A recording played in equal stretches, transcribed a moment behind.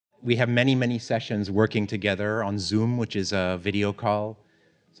we have many, many sessions working together on Zoom, which is a video call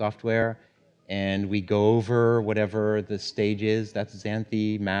software. And we go over whatever the stage is. That's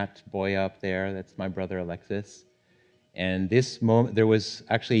Xanthi, Matt, Boya up there. That's my brother Alexis. And this moment, there was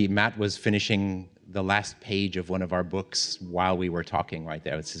actually, Matt was finishing the last page of one of our books while we were talking right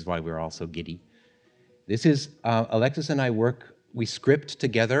there. This is why we were all so giddy. This is, Alexis and I work, we script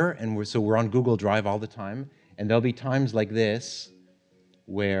together, and so we're on Google Drive all the time. And there'll be times like this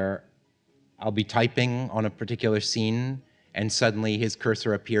where I'll be typing on a particular scene, and suddenly his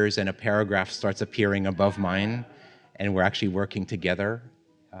cursor appears and a paragraph starts appearing above mine, and we're actually working together.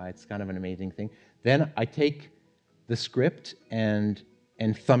 It's kind of an amazing thing. Then I take the script and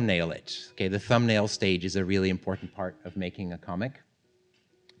thumbnail it. Okay, the thumbnail stage is a really important part of making a comic.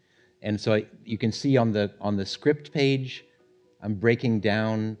 And so you can see on the script page, I'm breaking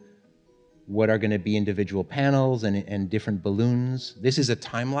down what are going to be individual panels and different balloons. This is a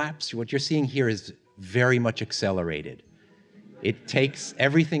time lapse. What you're seeing here is very much accelerated.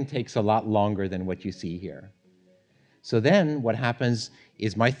 Everything takes a lot longer than what you see here. So then what happens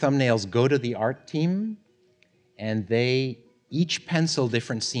is my thumbnails go to the art team, and they each pencil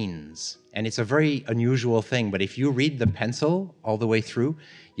different scenes. And it's a very unusual thing, but if you read the pencil all the way through,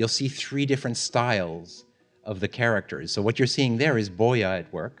 you'll see 3 different styles of the characters. So what you're seeing there is Boya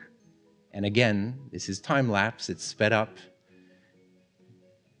at work. And again, this is time-lapse, it's sped up.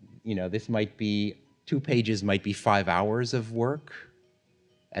 You know, this might be, 2 pages might be 5 hours of work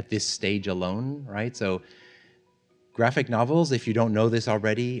at this stage alone, right? So graphic novels, if you don't know this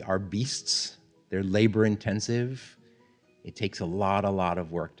already, are beasts. They're labor-intensive. It takes a lot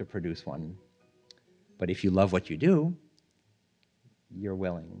of work to produce one. But if you love what you do, you're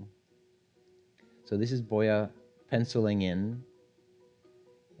willing. So this is Boya penciling in.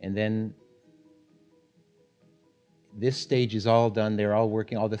 And then this stage is all done. They're all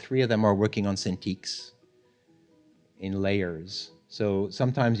working, all the 3 of them are working on Cintiqs in layers. So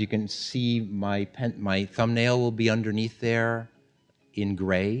sometimes you can see my thumbnail will be underneath there in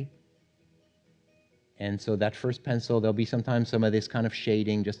gray. And so that first pencil, there'll be sometimes some of this kind of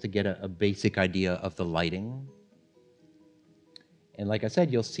shading just to get a basic idea of the lighting. And like I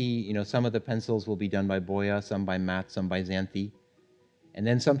said, you'll see, you know, some of the pencils will be done by Boya, some by Matt, some by Xanthi. And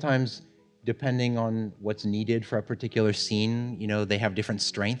then sometimes, depending on what's needed for a particular scene, you know, they have different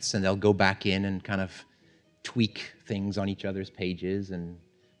strengths, and they'll go back in and kind of tweak things on each other's pages. And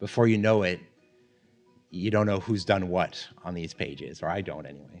before you know it, you don't know who's done what on these pages, or I don't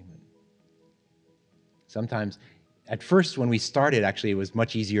anyway. Sometimes, at first when we started, actually, it was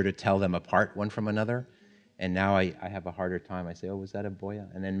much easier to tell them apart one from another. And now I have a harder time. I say, oh, was that a Boya?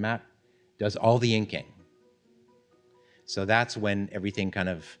 And then Matt does all the inking. So that's when everything kind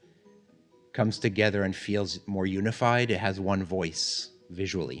of comes together and feels more unified. It has one voice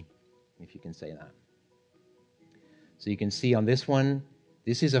visually, if you can say that. So you can see on this one,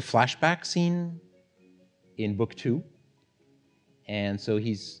 this is a flashback scene in book 2. And so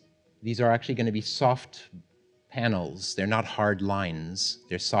these are actually going to be soft panels. They're not hard lines.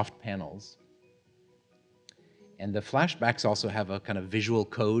 They're soft panels. And the flashbacks also have a kind of visual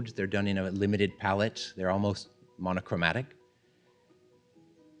code. They're done in a limited palette. They're almost monochromatic.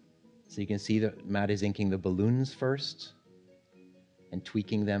 So you can see that Matt is inking the balloons first and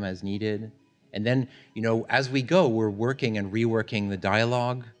tweaking them as needed. And then, you know, as we go, we're working and reworking the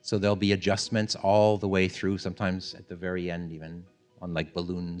dialogue. So there'll be adjustments all the way through, sometimes at the very end even, on like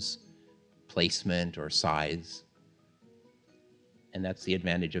balloons placement or size. And that's the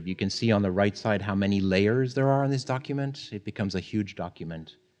advantage of, you can see on the right side how many layers there are in this document. It becomes a huge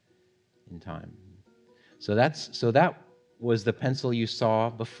document in time. So that was the pencil you saw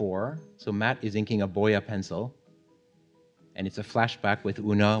before. So Matt is inking a Boya pencil. And it's a flashback with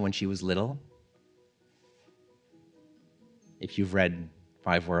Una when she was little. If you've read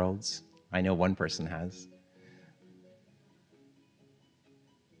 5 Worlds, I know one person has.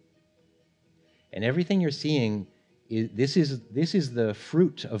 And everything you're seeing, this is the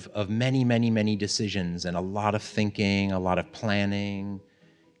fruit of many decisions and a lot of thinking, a lot of planning.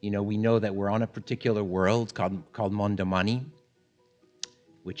 You know, we know that we're on a particular world called Mondamani,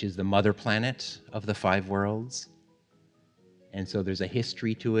 which is the mother planet of the 5 worlds. And so there's a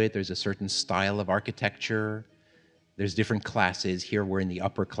history to it. There's a certain style of architecture. There's different classes. Here we're in the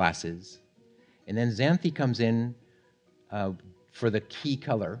upper classes. And then Xanthi comes in for the key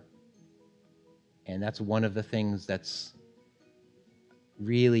color. And that's one of the things that's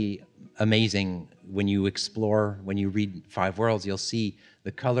really amazing when you explore, when you read 5 Worlds, you'll see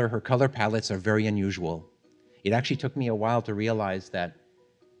her color palettes are very unusual. It actually took me a while to realize that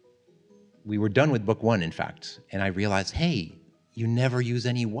we were done with book 1, in fact. And I realized, hey, you never use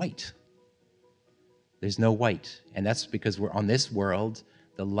any white. There's no white. And that's because we're on this world,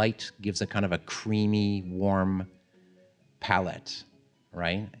 the light gives a kind of a creamy, warm palette,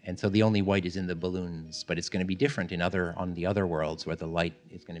 right? And so the only white is in the balloons, but it's going to be different on the other worlds where the light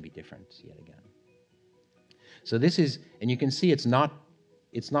is going to be different yet again. So this is, and you can see it's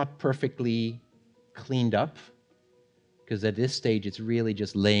not perfectly cleaned up, because at this stage it's really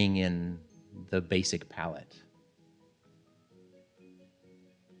just laying in the basic palette.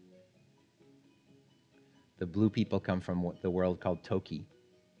 The blue people come from the world called Toki.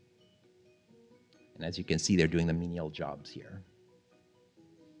 And as you can see, they're doing the menial jobs here.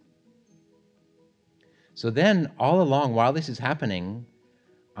 So then, all along, while this is happening,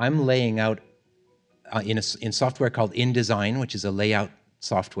 I'm laying out in software called InDesign, which is a layout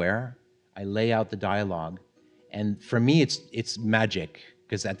software. I lay out the dialogue. And for me, it's magic,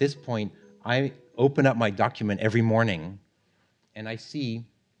 because at this point, I open up my document every morning, and I see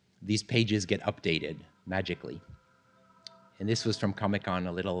these pages get updated magically. And this was from Comic-Con,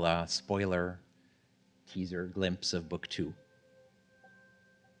 a little spoiler teaser glimpse of book 2.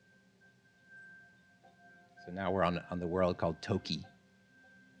 So now we're on the world called Toki,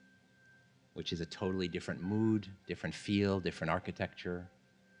 which is a totally different mood, different feel, different architecture.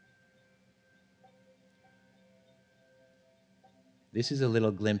 This is a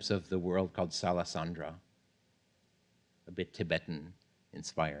little glimpse of the world called Salasandra, a bit Tibetan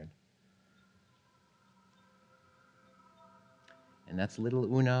inspired. And that's little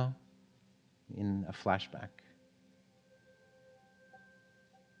Una in a flashback.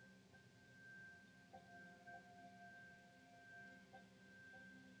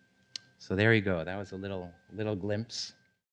 So there you go. That was a little glimpse